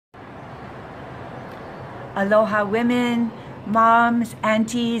Aloha women, moms,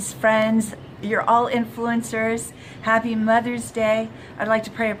 aunties, friends, you're all influencers. Happy Mother's Day. I'd like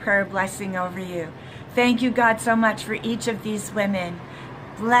to pray a prayer of blessing over you. Thank you, God, so much for each of these women.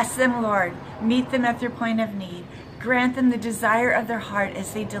 Bless them, Lord. Meet them at their point of need. Grant them the desire of their heart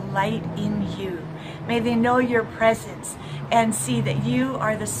as they delight in you. May they know your presence and see that you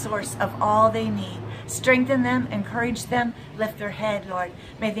are the source of all they need. Strengthen them, encourage them, lift their head, Lord.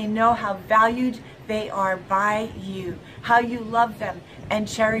 May they know how valued they are by you, how you love them and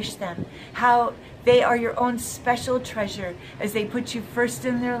cherish them, how they are your own special treasure as they put you first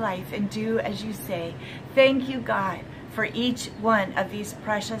in their life and do as you say. Thank you, God, for each one of these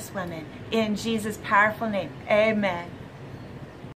precious women. In Jesus' powerful name, amen.